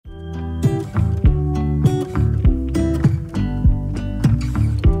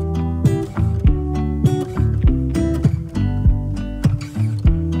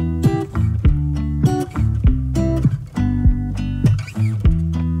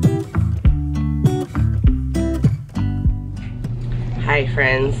Hi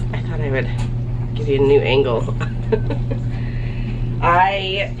friends, I thought I would give you a new angle.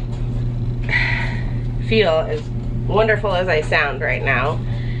 I feel as wonderful as I sound right now.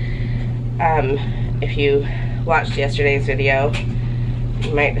 If you watched yesterday's video,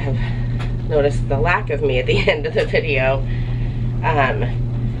 you might have noticed the lack of me at the end of the video.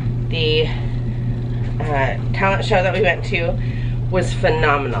 The talent show that we went to was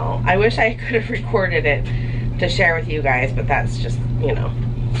phenomenal. I wish I could have recorded it to share with you guys, but that's just, you know,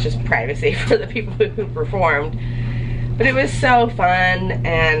 it's just privacy for the people who performed. But it was so fun,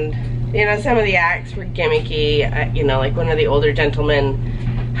 and you know, some of the acts were gimmicky. You know, like one of the older gentlemen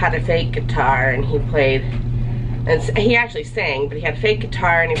had a fake guitar and he played, and he actually sang, but he had a fake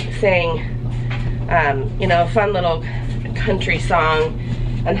guitar and he sang, you know, a fun little country song,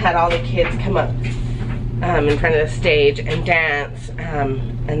 and had all the kids come up in front of the stage and dance.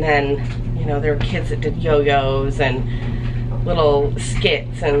 And then, you know, there were kids that did yo-yos and little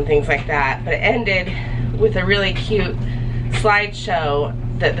skits and things like that. But it ended with a really cute slideshow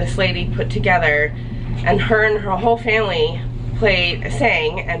that this lady put together, and her whole family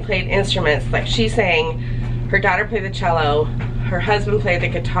sang and played instruments. Like, she sang, her daughter played the cello, her husband played the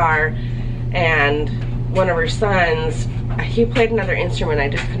guitar, and one of her sons, he played another instrument. I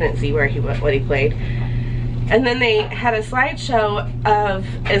just couldn't see what he played. And then they had a slideshow of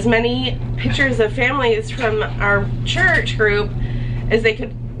as many pictures of families from our church group as they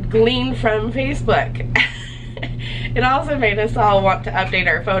could glean from Facebook. It also made us all want to update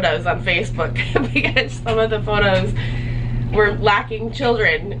our photos on Facebook because some of the photos were lacking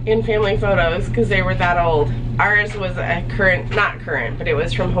children in family photos because they were that old. Ours was a not current, but it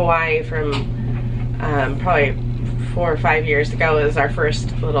was from Hawaii from probably 4 or 5 years ago. It was our first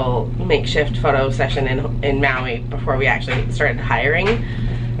little makeshift photo session in Maui before we actually started hiring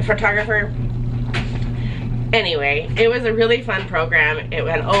a photographer. Anyway, it was a really fun program. It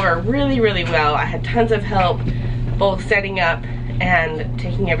went over really, really well. I had tons of help both setting up and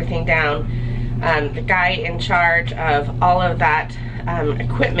taking everything down. The guy in charge of all of that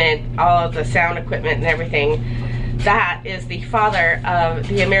equipment, all of the sound equipment and everything, that is the father of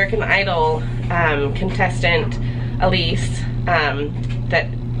the American Idol contestant Elise, that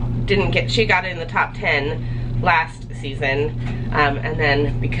didn't get, she got in the top 10 last season, and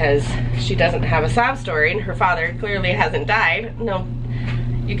then because she doesn't have a sob story and her father clearly hasn't died, no,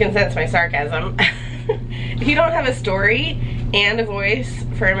 you can sense my sarcasm. If you don't have a story and a voice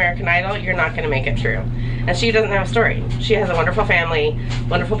for American Idol, you're not going to make it through. And she doesn't have a story. She has a wonderful family,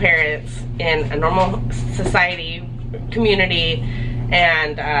 wonderful parents, in a normal society, community,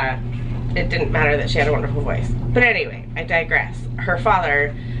 and it didn't matter that she had a wonderful voice. But anyway, I digress. Her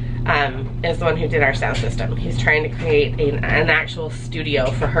father is the one who did our sound system. He's trying to create an actual studio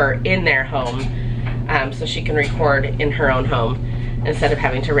for her in their home, so she can record in her own home instead of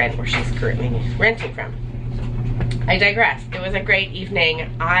having to rent where she's currently renting from. I digress. It was a great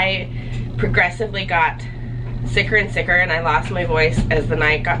evening. I progressively got sicker and sicker, and I lost my voice as the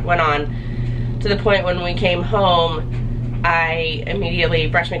night went on, to the point when we came home, I immediately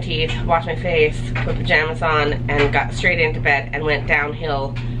brushed my teeth, washed my face, put pajamas on, and got straight into bed and went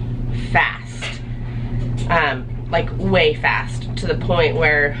downhill fast. Like way fast, to the point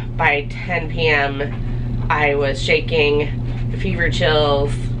where by 10 p.m. I was shaking, fever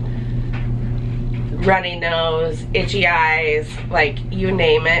chills, runny nose, itchy eyes, like you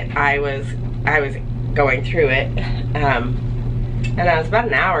name it, I was going through it. And I was about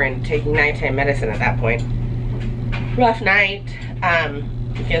an hour into taking nighttime medicine at that point. Rough night.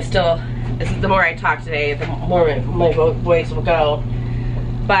 You know, still, the more I talk today, the more my voice will go.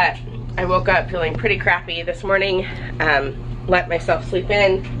 But I woke up feeling pretty crappy this morning. Let myself sleep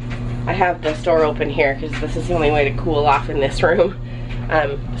in. I have this door open here because this is the only way to cool off in this room,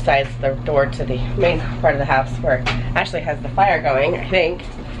 besides the door to the main part of the house where it actually has the fire going, I think.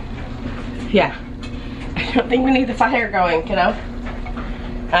 Yeah, I don't think we need the fire going, kiddo.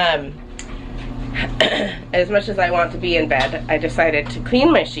 As much as I want to be in bed, I decided to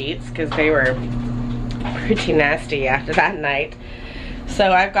clean my sheets because they were pretty nasty after that night.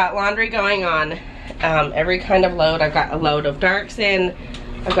 So I've got laundry going on, every kind of load. I've got a load of darks in,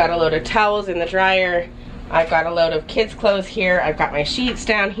 I've got a load of towels in the dryer, I've got a load of kids' clothes here, I've got my sheets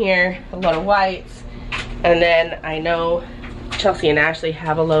down here, a load of whites, and then I know Chelsea and Ashley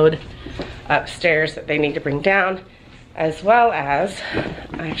have a load upstairs that they need to bring down, as well as,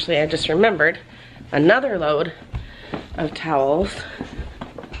 actually I just remembered, another load of towels.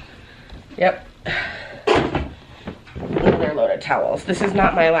 Yep. Another load of towels. This is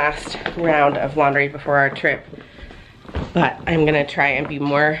not my last round of laundry before our trip, but I'm gonna try and be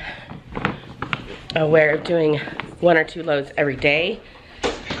more aware of doing 1 or 2 loads every day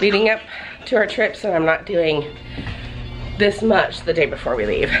leading up to our trip, so I'm not doing this much the day before we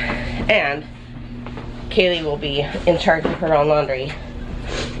leave. And Kaylee will be in charge of her own laundry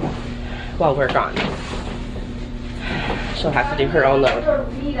while we're gone. She'll have to do her own load.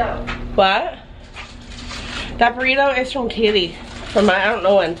 Burrito. What? That burrito is from Kaylee, from I don't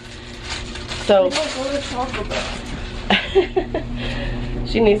know when. So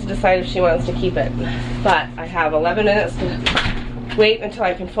she needs to decide if she wants to keep it. But I have 11 minutes to wait until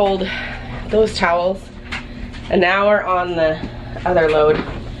I can fold those towels. An hour on the other load.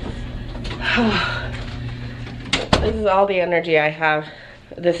 This is all the energy I have.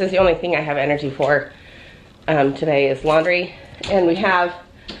 This is the only thing I have energy for today is laundry. And we have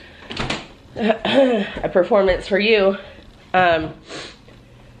a performance for you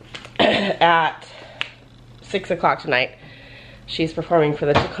at 6 o'clock tonight. She's performing for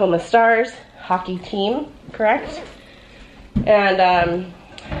the Tacoma Stars hockey team, correct? And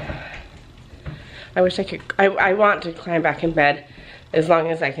I wish I could, I want to climb back in bed as long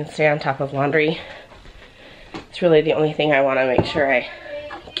as I can stay on top of laundry. It's really the only thing I want to make sure I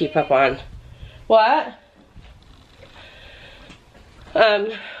keep up on. What?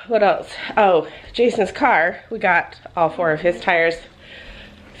 What else? Oh, Jason's car, we got all 4 of his tires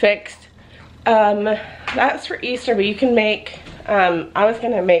fixed. That's for Easter, but you can make, I was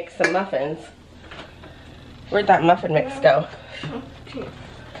gonna make some muffins. Where'd that muffin mix go?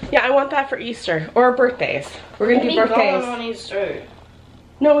 Yeah, I want that for Easter, or birthdays. We're gonna do birthdays. On Easter.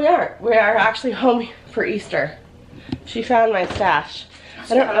 No, we aren't. We are actually home for Easter. She found my stash.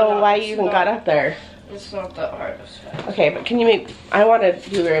 I don't know why you even got up there. It's not that hard to say. Okay, but can you make, I want to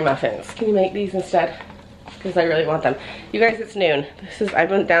blueberry muffins. Can you make these instead? Because I really want them. You guys, it's noon. I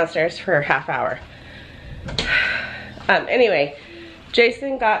went downstairs for a half hour. Anyway,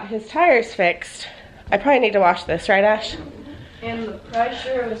 Jason got his tires fixed. I probably need to wash this, right, Ash? And the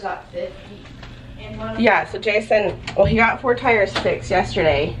pressure was at 50. Yeah, so Jason, well, he got 4 tires fixed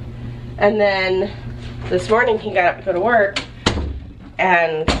yesterday. And then this morning he got up to go to work.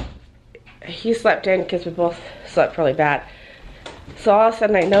 And he slept in because we both slept really bad. So all of a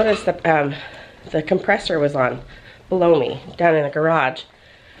sudden I noticed that the compressor was on below me, down in the garage.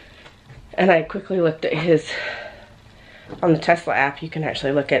 And I quickly looked at on the Tesla app, you can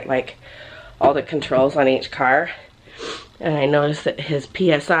actually look at like all the controls on each car. And I noticed that his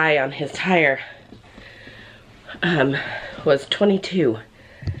PSI on his tire was 22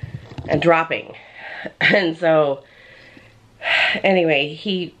 and dropping. And so anyway,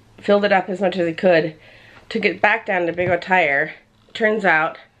 he filled it up as much as he could, took it back down to big old tire. Turns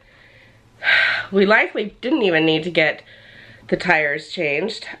out we likely didn't even need to get the tires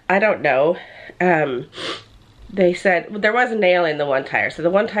changed. I don't know. They said, well, there was a nail in the one tire, so the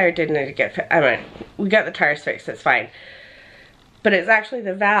one tire didn't need to get fixed. I mean, we got the tires fixed, it's fine. But it's actually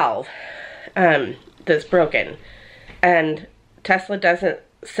the valve that's broken. And Tesla doesn't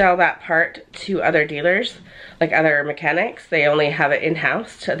sell that part to other dealers, like other mechanics. They only have it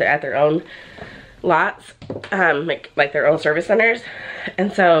in-house at their own lots, like their own service centers.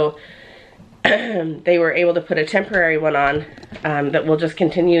 And so they were able to put a temporary one on that will just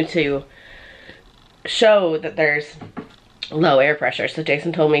continue to show that there's low air pressure. So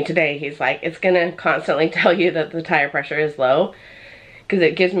Jason told me today, he's like, it's gonna constantly tell you that the tire pressure is low because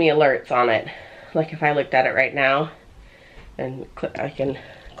it gives me alerts on it. Like if I looked at it right now and I can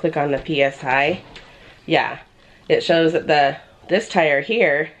click on the PSI, yeah, it shows that this tire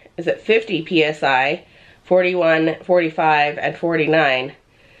here is at 50 PSI, 41, 45, and 49.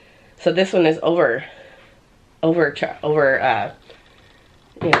 So this one is over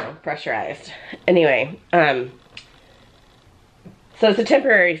you know, pressurized. Anyway, so it's a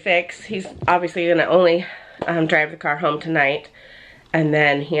temporary fix. He's obviously gonna only drive the car home tonight, and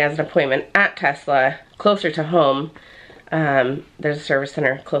then he has an appointment at Tesla closer to home. There's a service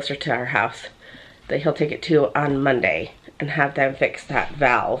center closer to our house that he'll take it to on Monday and have them fix that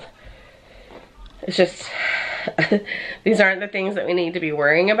valve. It's just, these aren't the things that we need to be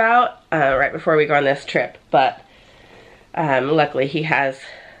worrying about right before we go on this trip, but luckily he has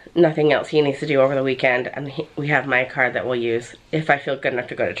nothing else he needs to do over the weekend, and we have my car that we'll use if I feel good enough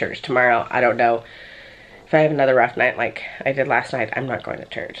to go to church tomorrow. I don't know. If I have another rough night like I did last night, I'm not going to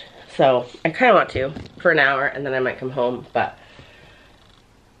church. So I kind of want to for an hour, and then I might come home, but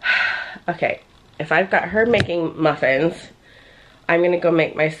okay, if I've got her making muffins, I'm gonna go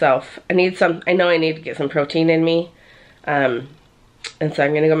make myself, I know I need to get some protein in me, and so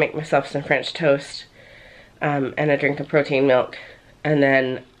I'm gonna go make myself some French toast and a drink of protein milk, and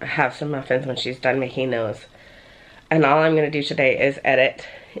then have some muffins when she's done making those. And all I'm gonna do today is edit.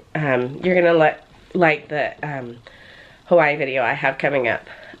 You're gonna like the Hawaii video I have coming up.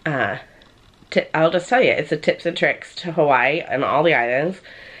 I'll just tell you, it's a tips and tricks to Hawaii and all the islands,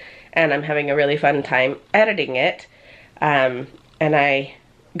 and I'm having a really fun time editing it. And I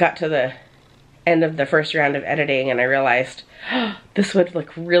got to the end of the first round of editing and I realized, oh, this would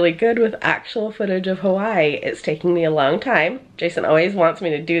look really good with actual footage of Hawaii. It's taking me a long time. Jason always wants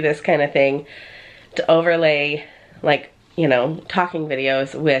me to do this kind of thing, to overlay, like, you know, talking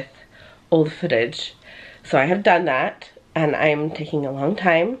videos with old footage. So I have done that, and I'm taking a long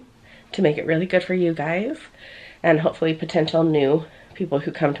time to make it really good for you guys and hopefully potential new people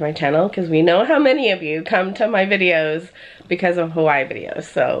who come to my channel, because we know how many of you come to my videos because of Hawaii videos.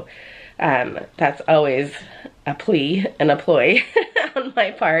 So that's always a plea and a ploy on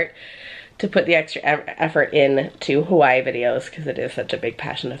my part to put the extra effort into Hawaii videos, because it is such a big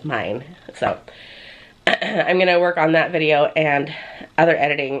passion of mine. So I'm gonna work on that video and other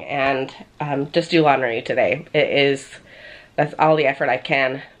editing and just do laundry today. That's all the effort I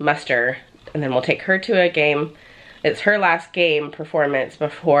can muster, and then we'll take her to a game. It's her last game performance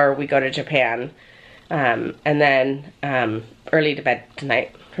before we go to Japan, and then early to bed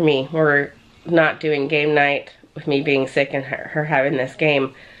tonight for me. We're not doing game night with me being sick and her having this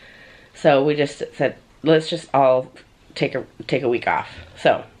game, so we just said let's just all take a week off.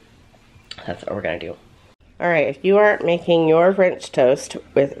 So that's what we're gonna do. All right, if you aren't making your French toast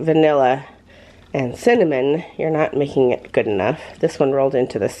with vanilla and cinnamon, you're not making it good enough. This one rolled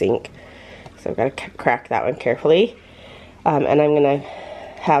into the sink, so I've got to crack that one carefully. And I'm gonna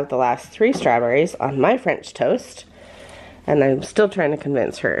have the last 3 strawberries on my French toast, and I'm still trying to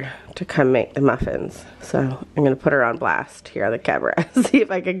convince her to come make the muffins. So I'm gonna put her on blast here on the camera, see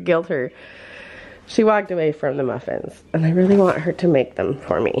if I can guilt her. She walked away from the muffins, and I really want her to make them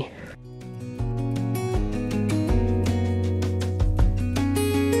for me.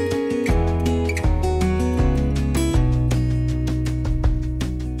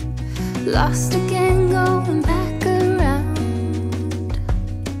 Lost again, going back around,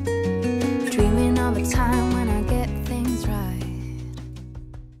 dreaming of a time when I get things right.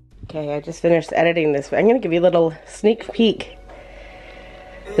 Okay, I just finished editing this. I'm gonna give you a little sneak peek.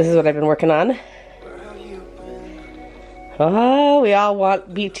 This is what I've been working on. Oh, we all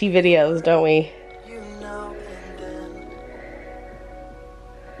want BT videos, don't we?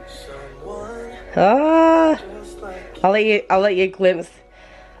 Ah, I'll let you glimpse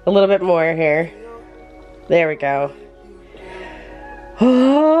a little bit more here. There we go.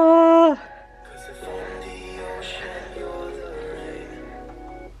 Oh.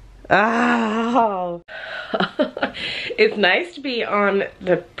 Oh. It's nice to be on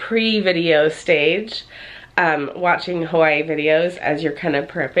the pre-video stage, watching Hawaii videos as you're kind of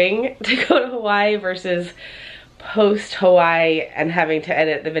prepping to go to Hawaii versus post-Hawaii and having to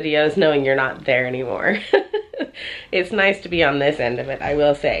edit the videos knowing you're not there anymore. It's nice to be on this end of it, I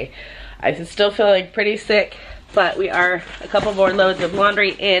will say. I'm still feeling pretty sick, but we are a couple more loads of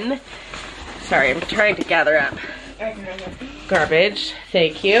laundry in. Sorry, I'm trying to gather up garbage.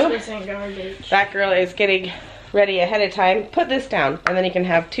 Thank you. This ain't garbage. That girl is getting ready ahead of time. Put this down, and then you can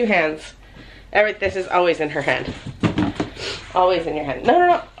have 2 hands. This is always in her hand. Always in your hand. No, no,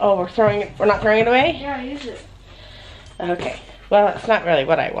 no. Oh, we're not throwing it away? Yeah, use it. Okay. Well, that's not really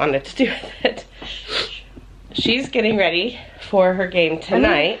what I wanted to do with it. She's getting ready for her game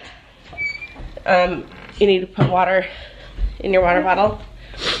tonight. You need to put water in your water bottle.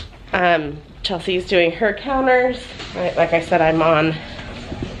 Chelsea's doing her counters. Right, like I said, I'm on,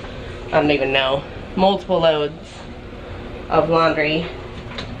 I don't even know, multiple loads of laundry.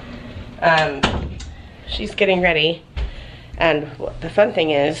 She's getting ready. And the fun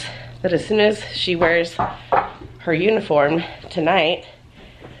thing is that as soon as she wears her uniform tonight,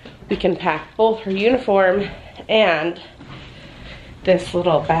 we can pack both her uniform and this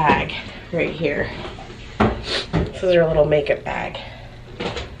little bag right here. This is her little makeup bag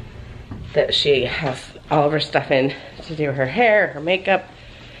that she has all of her stuff in to do her hair, her makeup.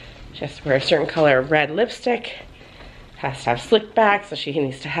 She has to wear a certain color of red lipstick, has to have slick back, so she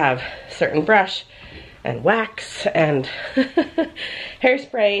needs to have certain brush and wax and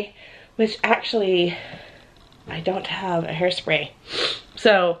hairspray, which actually I don't have a hairspray.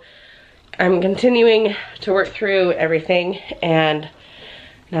 So I'm continuing to work through everything, and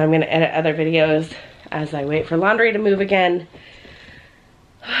now I'm gonna edit other videos as I wait for laundry to move again.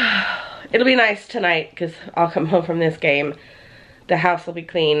 It'll be nice tonight because I'll come home from this game. The house will be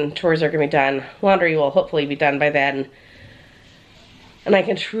clean, chores are gonna be done, laundry will hopefully be done by then. And I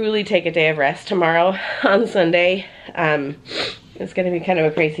can truly take a day of rest tomorrow on Sunday. It's gonna be kind of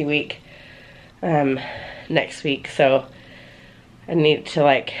a crazy week next week, so I need to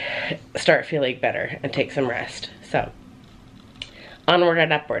like start feeling better and take some rest. So onward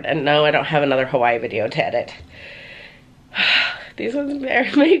and upward. And no, I don't have another Hawaii video to edit. These ones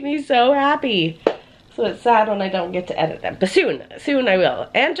make me so happy. So it's sad when I don't get to edit them. But soon I will.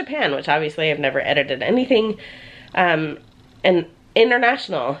 And Japan, which obviously I've never edited anything. And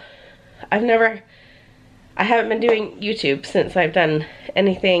international. I haven't been doing YouTube since I've done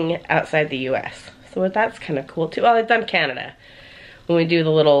anything outside the US. So that's kind of cool too. Well, I've done Canada when we do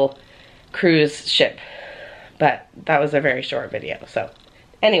the little cruise ship. But that was a very short video. So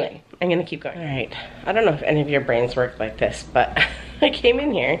anyway, I'm gonna keep going. All right, I don't know if any of your brains work like this, but I came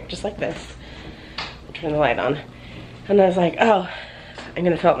in here just like this. Turn the light on. And I was like, oh, I'm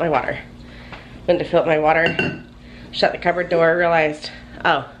gonna fill up my water. Went to fill up my water, shut the cupboard door, realized,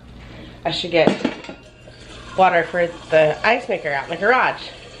 oh, I should get water for the ice maker out in the garage,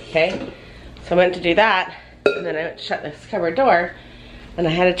 okay? So I went to do that, and then I went to shut this cupboard door, and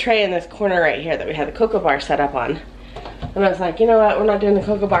I had a tray in this corner right here that we had the cocoa bar set up on. And I was like, you know what, we're not doing the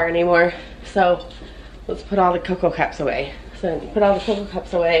cocoa bar anymore, so let's put all the cocoa cups away. So I put all the cocoa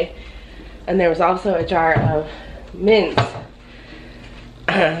cups away, and there was also a jar of mints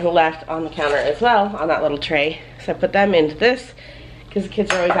left on the counter as well, on that little tray. So I put them into this, because the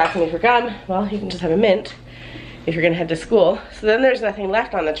kids are always asking me for gum. Well, you can just have a mint if you're gonna head to school. So then there's nothing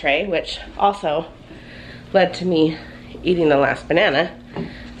left on the tray, which also led to me eating the last banana.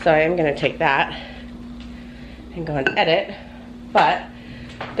 So I am gonna take that and go and edit. But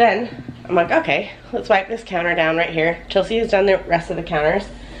then I'm like, okay, let's wipe this counter down right here. Chelsea has done the rest of the counters.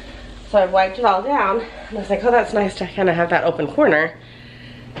 So I wiped it all down, and I was like, oh, that's nice to kind of have that open corner.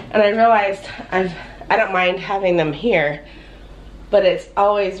 And I realized I don't mind having them here, but it's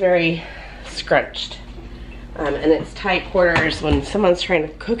always very scrunched. And it's tight quarters when someone's trying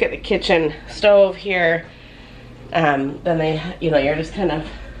to cook at the kitchen stove here. Then they, you know, you're just kind of,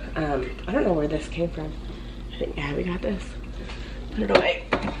 I don't know where this came from. I think Abby got this. Put it away.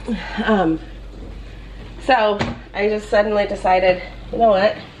 So I just suddenly decided, you know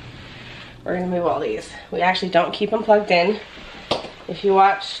what? We're gonna move all these. We actually don't keep them plugged in. If you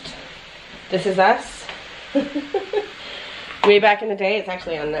watched This Is Us, way back in the day, it's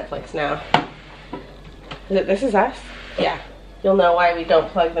actually on Netflix now. Is it This Is Us? Yeah. You'll know why we don't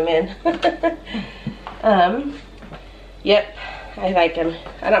plug them in. Yep, I like them.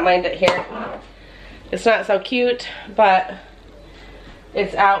 I don't mind it here. It's not so cute, but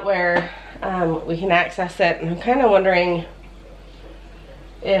it's out where we can access it. And I'm kind of wondering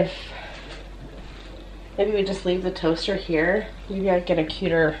if maybe we just leave the toaster here. Maybe I'll get a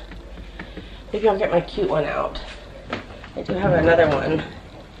cuter, maybe I'll get my cute one out. I do have another one.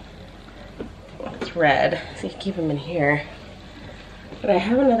 It's red, so you can keep them in here. But I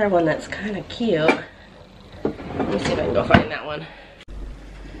have another one that's kind of cute. Let me see if I can go find that one.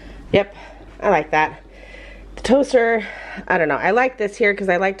 Yep, I like that. The toaster, I don't know. I like this here because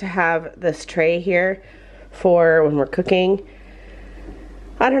I like to have this tray here for when we're cooking.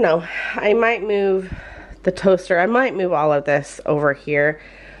 I don't know. I might move the toaster. I might move all of this over here,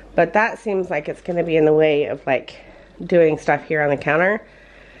 but that seems like it's going to be in the way of like doing stuff here on the counter.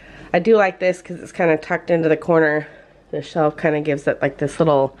 I do like this because it's kind of tucked into the corner. The shelf kind of gives it like this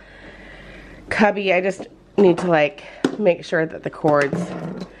little cubby. I just need to like make sure that the cords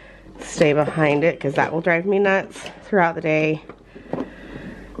stay behind it because that will drive me nuts throughout the day.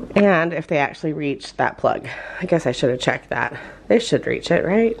 And if they actually reach that plug. I guess I should have checked that. They should reach it,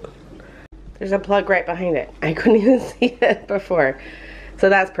 right? There's a plug right behind it. I couldn't even see it before. So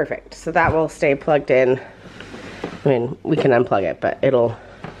that's perfect. So that will stay plugged in. I mean, we can unplug it, but it'll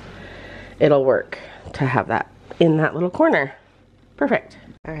work to have that in that little corner. Perfect.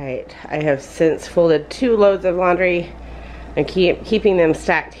 All right, I have since folded 2 loads of laundry and keeping them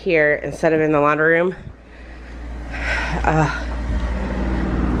stacked here instead of in the laundry room.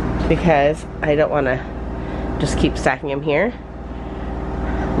 Because I don't want to just keep stacking them here.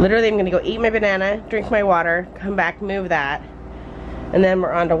 Literally, I'm gonna go eat my banana, drink my water, come back, move that, and then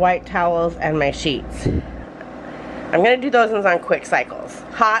we're on to white towels and my sheets. I'm gonna do those ones on quick cycles.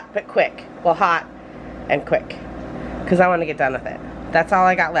 Hot, but quick. Well, hot and quick, because I want to get done with it. That's all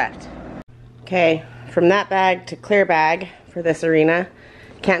I got left. Okay, from that bag to clear bag for this arena.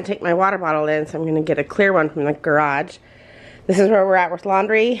 Can't take my water bottle in, so I'm gonna get a clear one from the garage. This is where we're at with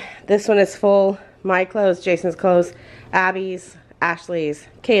laundry. This one is full. My clothes, Jason's clothes, Abby's, Ashley's,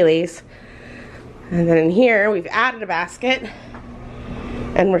 Kaylee's. And then in here, we've added a basket.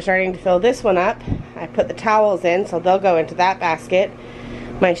 And we're starting to fill this one up. I put the towels in, so they'll go into that basket.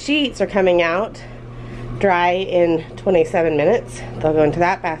 My sheets are coming out dry in 27 minutes. They'll go into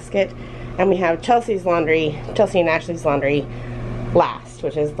that basket. And we have Chelsea's laundry, Chelsea and Ashley's laundry last.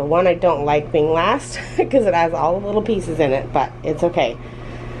 last, which is the one I don't like being last because it has all the little pieces in it, but it's okay.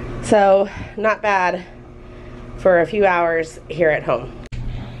 So, not bad for a few hours here at home.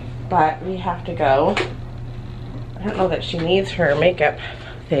 But we have to go. I don't know that she needs her makeup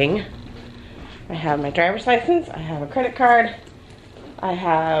thing. I have my driver's license, I have a credit card, I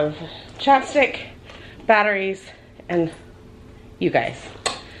have chapstick, batteries, and you guys.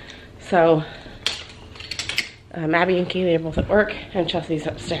 So, Abby and Kaylee are both at work, and Chelsea's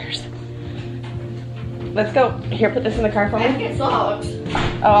upstairs. Let's go. Here, put this in the car for me. I get socks.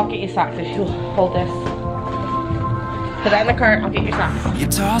 Oh, I'll get you socks if you hold this. Put that in the cart, I'll get you socks. You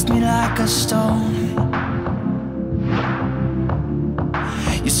tossed me like a stone.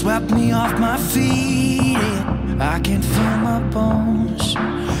 You swept me off my feet. I can feel my bones.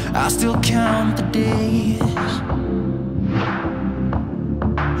 I still count the days.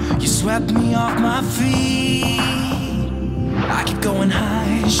 You swept me off my feet. I keep going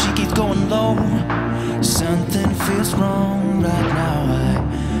high, she keeps going low. Something feels wrong right now,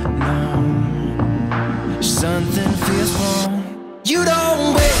 I know. Something feels wrong. You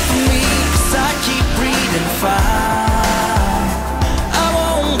don't wait for me, 'cause I keep breathing fire. I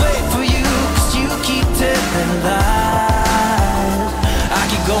won't wait for you, 'cause you keep telling lies. I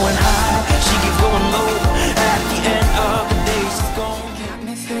keep going high, she keeps going low. At the end of the day, she's gone. Got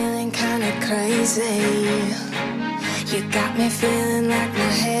me feeling kinda crazy. You got me feeling like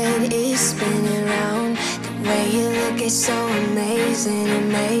my head is spinning round. The way you look is so amazing,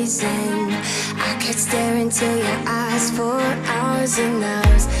 amazing. I could stare into your eyes for hours and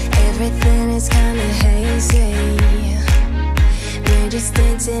hours. Everything is kinda hazy. We're just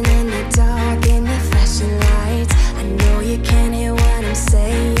dancing in the dark in the flashing lights. I know you can't hear what I'm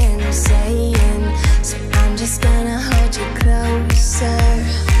saying, so I'm just gonna hold you closer.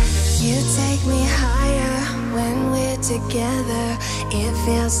 You take me higher when we're together. It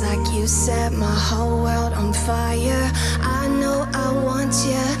feels like you set my whole world on fire. I know I want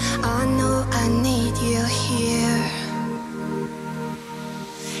you, I know I need you here.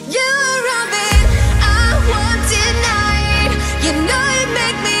 You're something I want tonight. You know you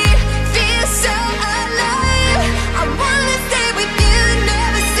make me feel so alive. I wanna stay with you,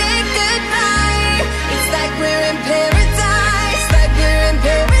 never say goodbye. It's like we're in paradise, like we're in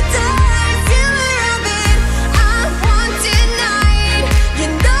paradise.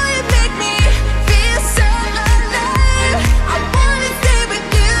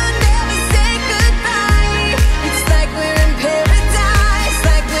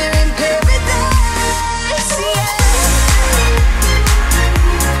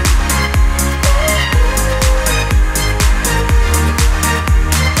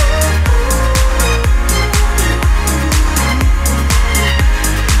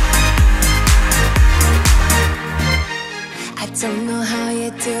 Don't know how you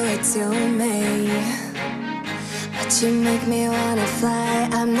do it to me, but you make me wanna fly.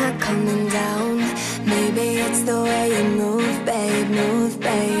 I'm not coming down. Maybe it's the way you move, babe, move,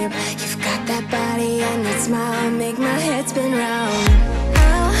 babe. You've got that body and that smile, make my head spin round.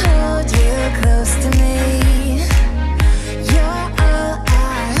 I'll hold you close to me. You're all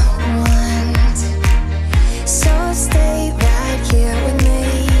I want, so stay right here with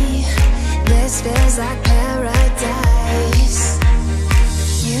me. This feels like paradise.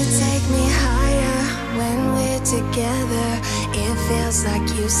 You take me higher when we're together. It feels like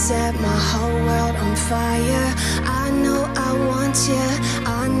you set my whole world on fire. I know I want you,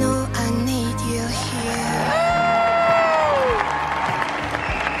 I know I need you here.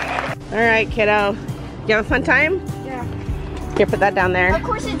 All right, kiddo. You have a fun time? Yeah. Here, put that down there. Of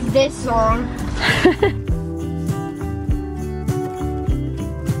course it's this song.